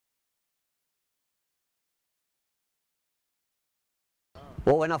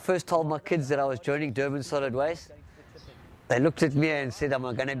Well, when I first told my kids that I was joining Durban Solid Waste, they looked at me and said, I'm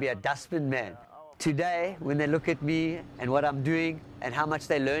going to be a dustbin man. Today, when they look at me and what I'm doing and how much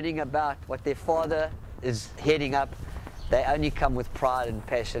they're learning about what their father is heading up, they only come with pride and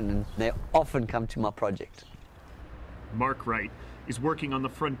passion, and they often come to my project. Mark Wright is working on the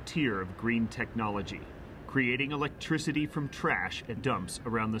frontier of green technology, creating electricity from trash at dumps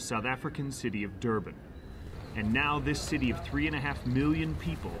around the South African city of Durban. And now this city of 3.5 million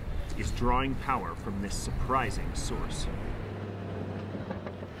people is drawing power from this surprising source.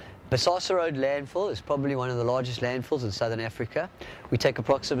 Bosasa Road landfill is probably one of the largest landfills in southern Africa. We take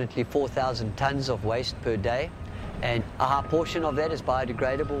approximately 4,000 tons of waste per day, and a high portion of that is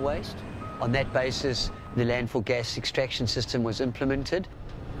biodegradable waste. On that basis, the landfill gas extraction system was implemented.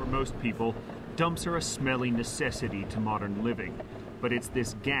 For most people, dumps are a smelly necessity to modern living, but it's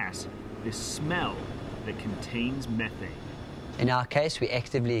this gas, this smell, that contains methane. In our case, we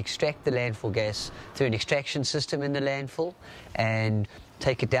actively extract the landfill gas through an extraction system in the landfill and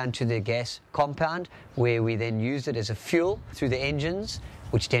take it down to the gas compound, where we then use it as a fuel through the engines,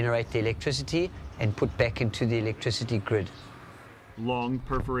 which generate the electricity and put back into the electricity grid. Long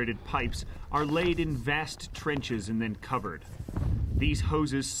perforated pipes are laid in vast trenches and then covered. These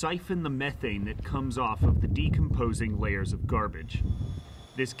hoses siphon the methane that comes off of the decomposing layers of garbage.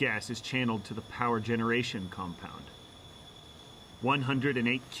 This gas is channeled to the power generation compound.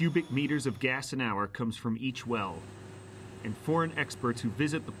 108 cubic meters of gas an hour comes from each well, and foreign experts who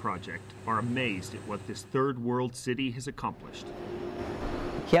visit the project are amazed at what this third world city has accomplished.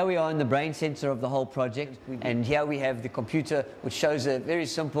 Here we are in the brain center of the whole project, and here we have the computer, which shows a very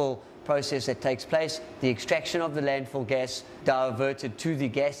simple process that takes place. The extraction of the landfill gas diverted to the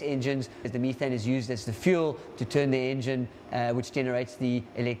gas engines. The methane is used as the fuel to turn the engine, which generates the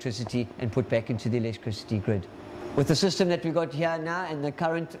electricity and put back into the electricity grid. With the system that we've got here now and the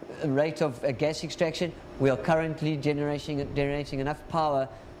current rate of gas extraction, we are currently generating enough power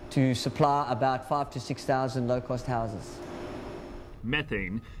to supply about 5,000 to 6,000 low-cost houses.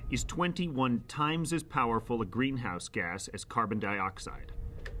 Methane is 21 times as powerful a greenhouse gas as carbon dioxide.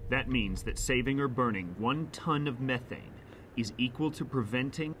 That means that saving or burning 1 ton of methane is equal to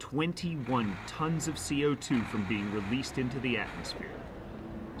preventing 21 tons of CO2 from being released into the atmosphere.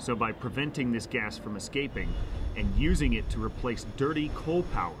 So by preventing this gas from escaping and using it to replace dirty coal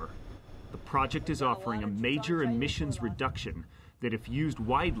power, the project is offering a major emissions reduction that, if used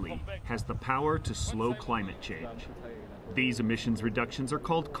widely, has the power to slow climate change. These emissions reductions are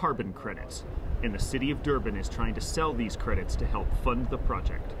called carbon credits, and the city of Durban is trying to sell these credits to help fund the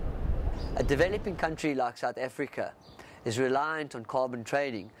project. A developing country like South Africa is reliant on carbon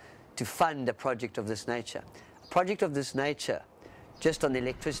trading to fund a project of this nature. A project of this nature, just on the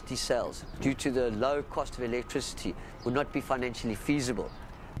electricity sales, due to the low cost of electricity, would not be financially feasible.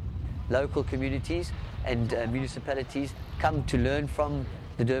 Local communities and municipalities come to learn from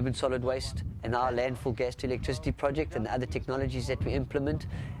the Durban Solid Waste and our landfill gas to electricity project and the other technologies that we implement.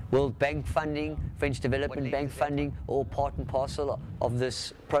 World Bank funding, French Development Bank funding, all part and parcel of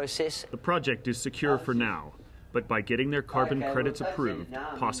this process. The project is secure for now, but by getting their carbon credits approved,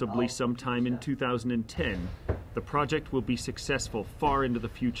 possibly sometime in 2010, the project will be successful far into the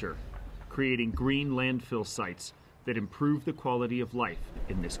future, creating green landfill sites that improve the quality of life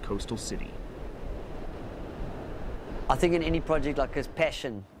in this coastal city. I think in any project like this,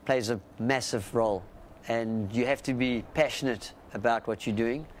 passion plays a massive role, and you have to be passionate about what you're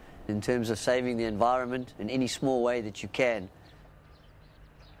doing in terms of saving the environment in any small way that you can.